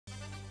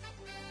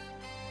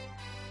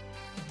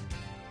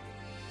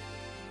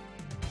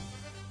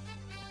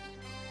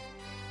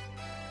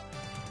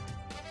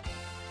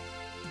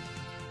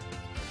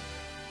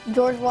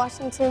George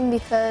Washington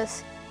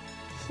because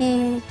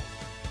he,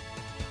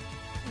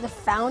 the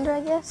founder,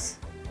 I guess.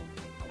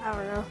 I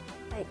don't know.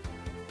 Like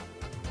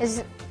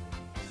his,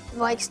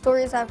 like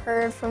stories I've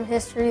heard from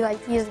history,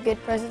 like he's a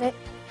good president.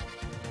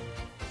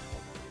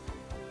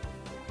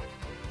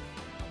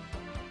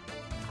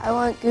 I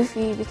want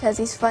Goofy because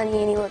he's funny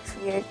and he looks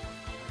weird.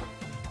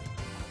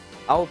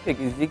 I would pick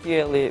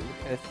Ezekiel Elliott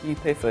because he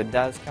played for the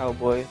Dallas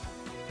Cowboys,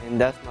 and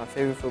that's my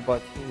favorite football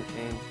team,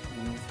 and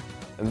he's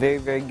a very,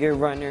 very good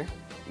runner.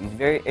 He's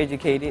very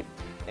educated,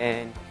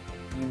 and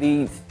he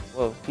leads,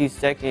 well, he's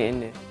second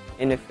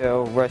in the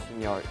NFL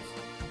rushing yards.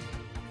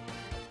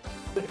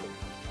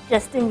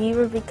 Justin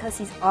Bieber because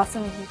he's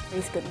awesome and he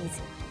plays good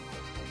music.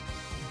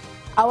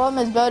 I want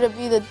Miss Bell to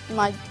be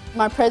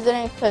my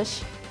president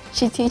because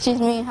she teaches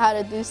me how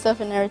to do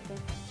stuff and everything.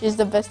 She's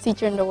the best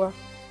teacher in the world.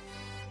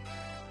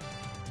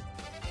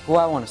 Who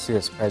I want to see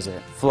as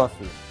president?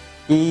 Fluffy.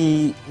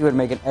 He would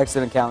make an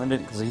excellent candidate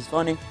because he's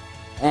funny,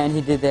 and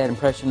he did that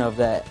impression of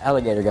that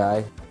alligator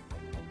guy.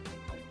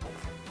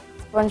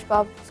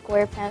 SpongeBob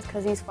SquarePants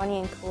because he's funny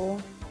and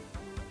cool.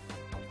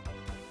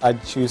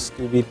 I'd choose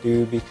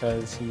Scooby-Doo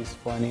because he's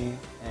funny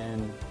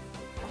and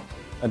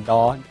a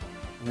dog,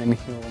 and then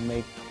he will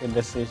make good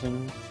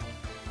decisions.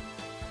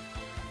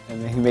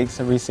 And then he makes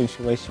every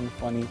situation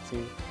funny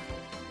too.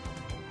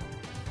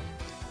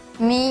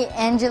 Me,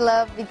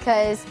 Angela,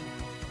 because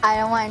I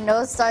don't want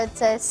no STAR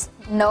tests,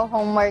 no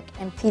homework,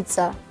 and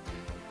pizza.